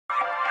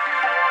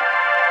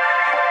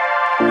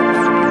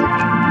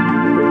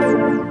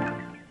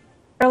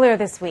Earlier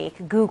this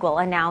week, Google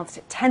announced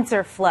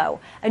TensorFlow,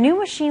 a new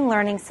machine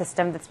learning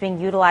system that's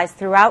being utilized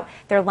throughout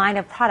their line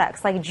of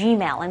products like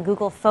Gmail and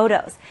Google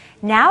Photos.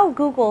 Now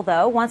Google,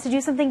 though, wants to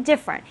do something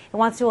different. It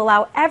wants to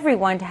allow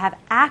everyone to have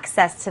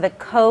access to the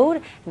code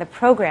and the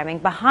programming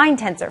behind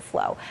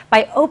TensorFlow.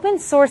 By open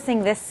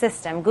sourcing this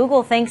system,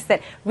 Google thinks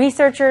that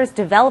researchers,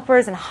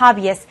 developers, and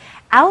hobbyists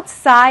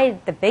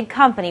outside the big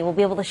company will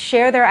be able to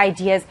share their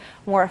ideas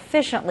more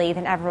efficiently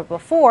than ever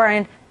before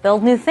and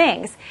build new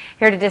things.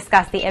 Here to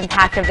discuss the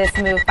impact of this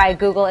move by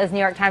Google is New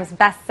York Times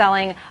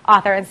best-selling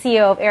author and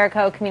CEO of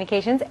Ericho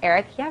Communications,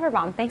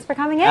 Yaverbaum. Thanks for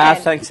coming in.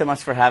 Thanks so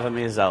much for having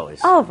me, as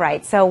always. All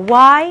right, so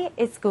why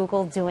is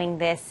Google doing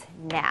this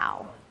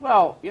now?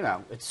 Well, you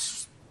know,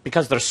 it's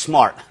because they're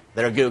smart.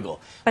 They're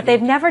Google. But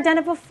they've never done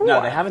it before.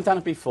 No, they haven't done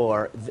it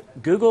before.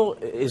 Google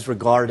is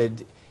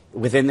regarded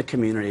within the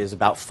community as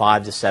about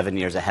 5 to 7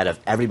 years ahead of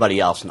everybody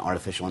else in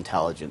artificial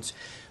intelligence.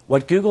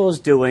 What Google is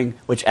doing,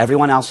 which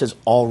everyone else has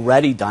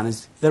already done,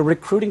 is they're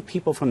recruiting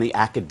people from the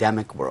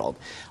academic world.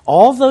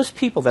 All those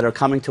people that are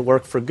coming to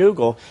work for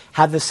Google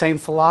have the same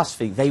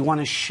philosophy. They want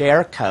to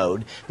share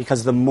code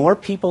because the more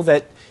people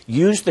that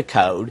use the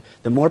code,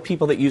 the more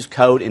people that use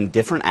code in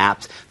different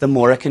apps, the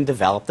more it can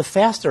develop, the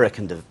faster it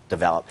can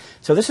develop.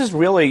 So this is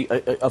really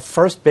a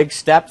first big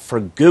step for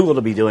Google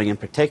to be doing in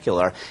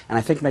particular, and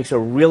I think makes a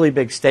really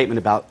big statement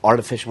about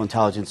artificial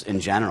intelligence in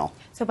general.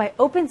 So by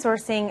open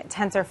sourcing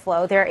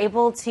TensorFlow, they're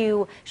able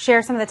to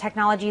share some of the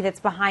technology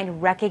that's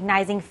behind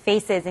recognizing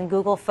faces in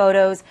Google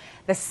Photos,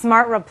 the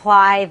smart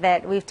reply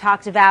that we've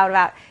talked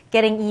about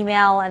getting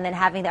email and then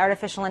having the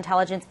artificial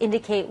intelligence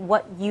indicate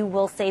what you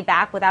will say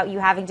back without you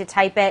having to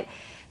type it,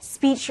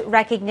 speech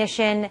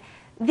recognition.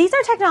 These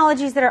are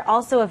technologies that are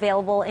also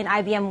available in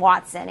IBM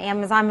Watson,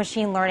 Amazon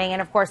Machine Learning,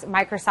 and of course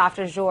Microsoft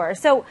Azure.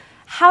 So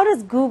how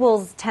does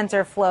Google's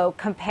TensorFlow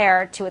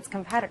compare to its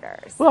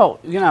competitors? Well,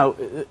 you know,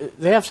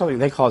 they have something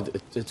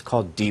it's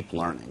called deep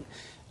learning.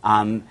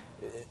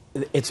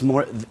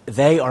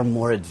 They are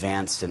more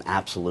advanced than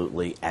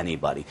absolutely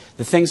anybody.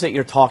 The things that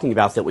you're talking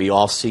about that we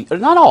all see, or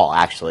not all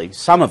actually,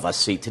 some of us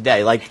see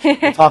today, like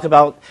you talk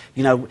about,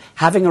 you know,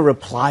 having a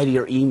reply to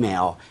your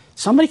email.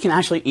 Somebody can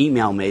actually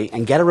email me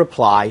and get a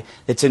reply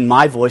that's in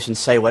my voice and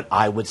say what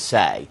I would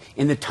say,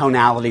 in the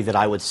tonality that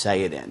I would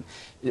say it in.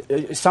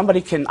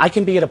 I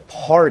can be at a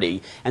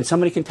party and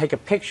somebody can take a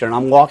picture and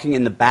I'm walking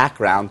in the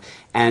background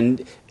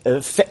and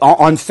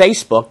on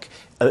Facebook,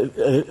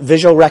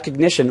 visual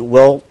recognition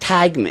will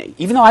tag me.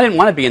 Even though I didn't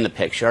want to be in the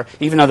picture,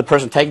 even though the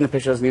person taking the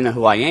picture doesn't even know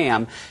who I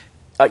am,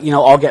 you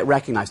know, I'll get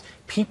recognized.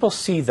 People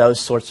see those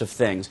sorts of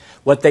things.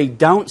 What they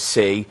don't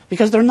see,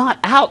 because they're not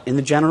out in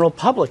the general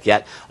public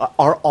yet,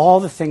 are all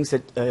the things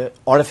that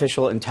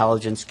artificial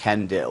intelligence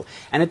can do.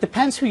 And it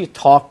depends who you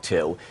talk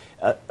to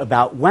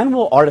about when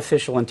will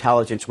artificial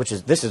intelligence,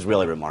 this is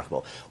really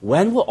remarkable,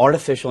 when will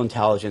artificial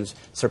intelligence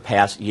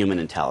surpass human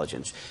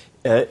intelligence?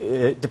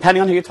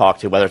 Depending on who you talk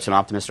to, whether it's an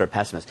optimist or a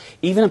pessimist,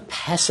 even a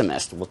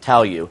pessimist will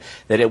tell you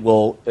that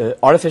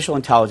artificial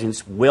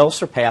intelligence will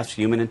surpass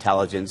human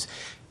intelligence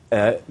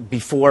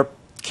before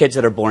kids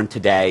that are born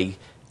today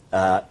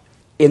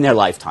in their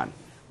lifetime.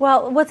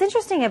 Well, what's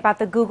interesting about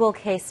the Google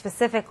case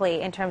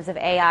specifically in terms of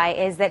AI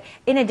is that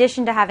in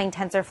addition to having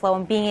TensorFlow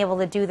and being able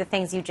to do the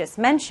things you just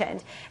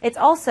mentioned, it's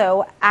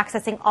also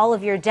accessing all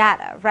of your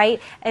data,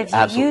 right? If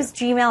you use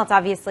Gmail, it's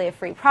obviously a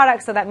free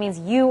product, so that means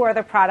you are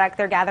the product.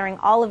 They're gathering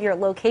all of your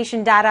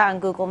location data on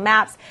Google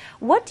Maps.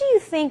 What do you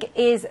think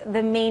is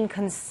the main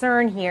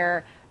concern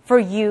here for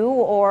you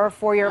or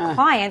for your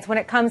clients when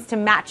it comes to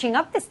matching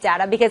up this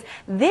data? Because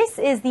this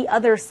is the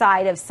other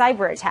side of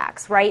cyber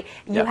attacks, right?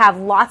 You have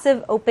lots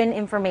of open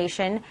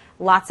information,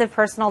 lots of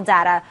personal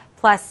data,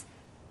 plus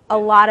a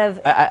lot of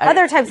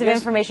other types of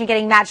information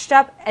getting matched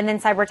up, and then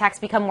cyber attacks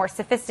become more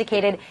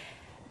sophisticated.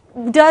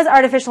 Does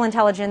artificial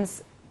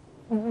intelligence,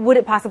 would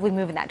it possibly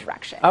move in that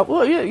direction?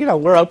 Well, you know,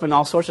 we're open to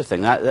all sorts of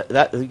things.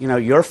 You know,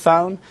 your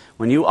phone,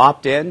 when you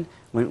opt in,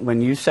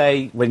 when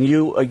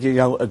you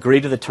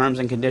agree to the terms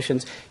and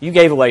conditions, you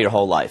gave away your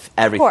whole life,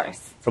 everything. Of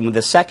course. From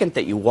the second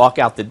that you walk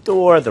out the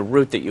door, the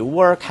route that you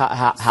work, how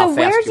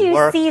fast you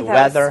work, the weather. So where do you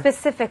see, though,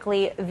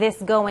 specifically this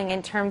going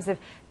in terms of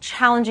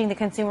challenging the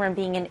consumer and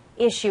being an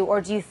issue, or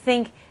do you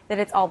think that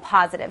it's all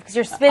positive? Because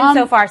your spin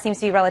so far seems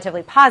to be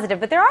relatively positive,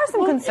 but there are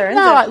some concerns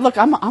of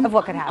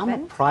what could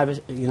happen.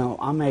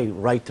 I'm a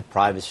right to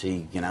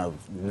privacy,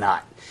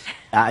 nut.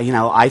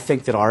 I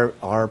think that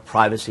our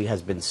privacy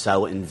has been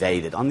so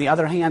invaded. On the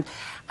other hand,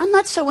 I'm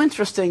not so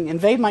interested.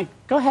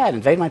 Go ahead,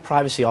 invade my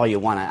privacy all you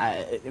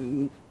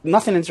want.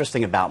 Nothing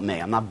interesting about me.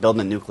 I'm not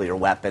building a nuclear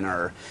weapon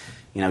or,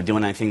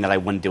 doing anything that I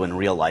wouldn't do in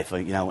real life,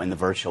 in the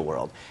virtual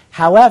world.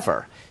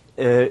 However,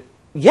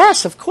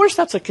 yes, of course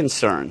that's a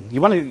concern. Do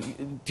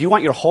you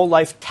want your whole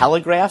life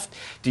telegraphed?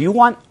 Do you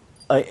want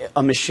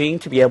a machine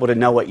to be able to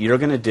know what you're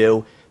going to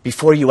do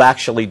before you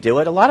actually do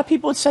it, a lot of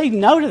people would say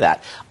no to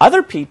that.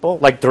 Other people,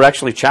 like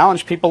directionally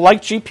challenged people,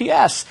 like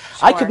GPS.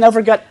 Sure. I could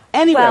never get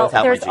anywhere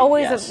without my GPS. Well,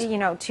 there's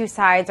always, two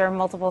sides or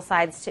multiple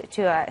sides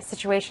to a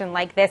situation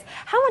like this.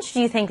 How much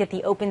do you think that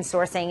the open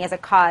sourcing is a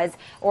cause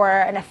or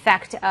an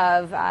effect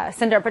of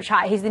Sundar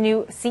Pichai? He's the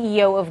new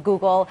CEO of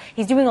Google.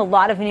 He's doing a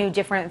lot of new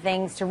different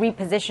things to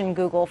reposition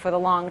Google for the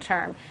long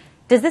term.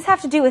 Does this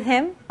have to do with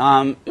him?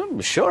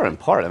 Sure, in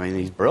part. I mean,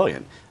 he's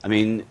brilliant. I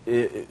mean,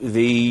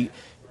 in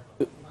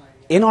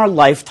our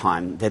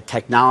lifetime, the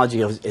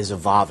technology is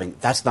evolving.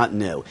 That's not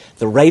new.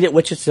 The rate at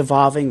which it's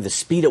evolving, the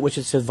speed at which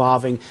it's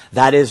evolving,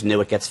 that is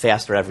new. It gets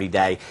faster every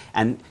day.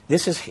 And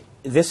this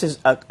is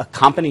a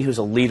company who's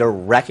a leader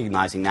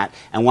recognizing that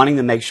and wanting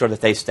to make sure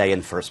that they stay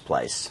in first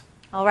place.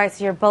 All right,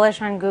 so you're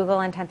bullish on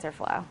Google and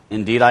TensorFlow.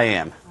 Indeed, I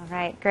am. All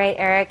right, great,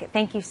 Eric.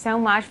 Thank you so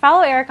much.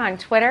 Follow Eric on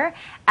Twitter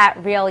at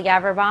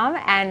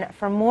RealYaverbaum. And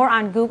for more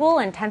on Google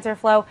and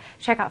TensorFlow,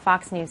 check out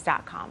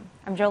foxnews.com.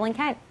 I'm Jolene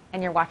Kent,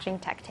 and you're watching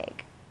Tech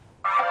Take.